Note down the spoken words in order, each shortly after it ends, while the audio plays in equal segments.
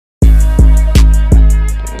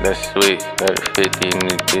That's sweet. Got a 50 in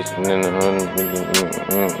this bitch and then a 100.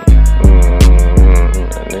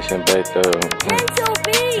 Listen back though.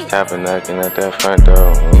 Top knocking at that front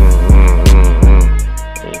door.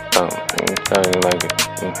 He thump. Starting like it.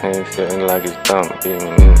 He's sitting like it's thump.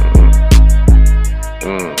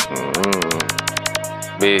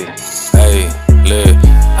 Bitch. Hey, look.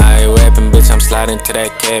 I ain't rapping, bitch, I'm sliding to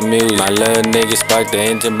that cat music. My little nigga sparked the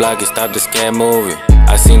engine block and stopped the scat movie.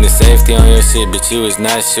 I seen the safety on your shit, but you was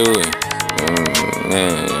not shooting.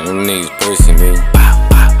 Man, them niggas pushing me.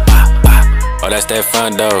 Oh, that's that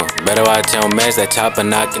front door. Better watch your mess, that chopper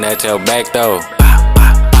knocking at your back door.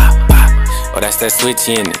 Oh, that's that switch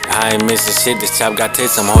in it. I ain't missing shit, this chop got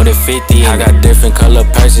tits, I'm holding 50 I got different color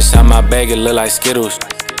purses, shot my bag, it look like Skittles.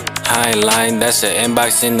 I ain't lying, that's an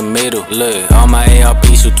inbox in the middle. Look, all my ARP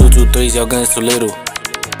shoot 223s, your gun's too little.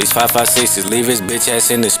 These 5.56s, leave his bitch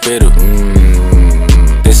ass in the spittle.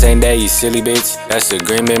 This ain't that, you silly bitch. That's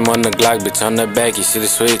agreement on the Glock, bitch, on the back, you shoulda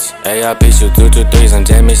switched. ARP shoot 223s, I'm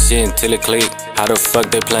jamming shit until it click. How the fuck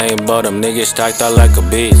they playing ball? Them niggas striked out like a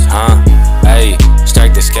bitch, huh? Ayy,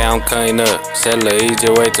 strike the sky, I'm cutting up. Settle easy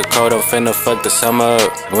way too cold, I'm finna fuck the summer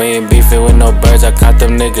up. We ain't beefing with no birds, I caught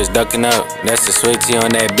them niggas ducking up. That's the switchy on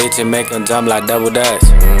that bitch and make them jump like double dash.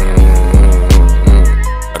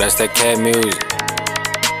 Oh, that's that cat music.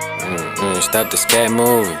 Stop the scat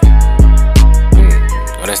moving.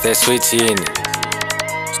 Oh, that's that switchy in it.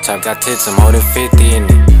 This chop got tits, I'm holding 50 in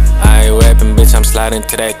it. I ain't rapping, bitch, I'm sliding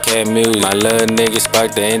to that cat music. My little nigga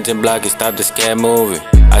sparked the engine block and stopped the scat moving.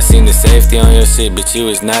 I seen the safety on your shit, but you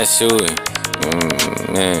was not shooting.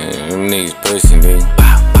 Man, them niggas pushing me.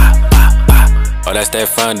 Oh, that's that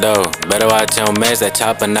front door. Better watch your mess, that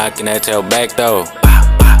chopper knocking at your back door.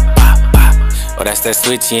 Oh, that's that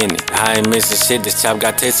switch in it. I ain't missing shit, this chop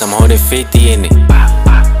got tits, I'm holding 50 in it.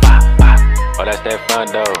 Oh, that's that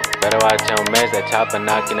front door. Better watch your mess, that chopper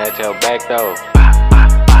knocking at your back door.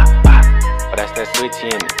 Oh, that's that switch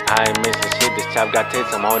in it. I ain't missing shit, this chop got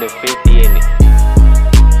tits, I'm holding 50 in it.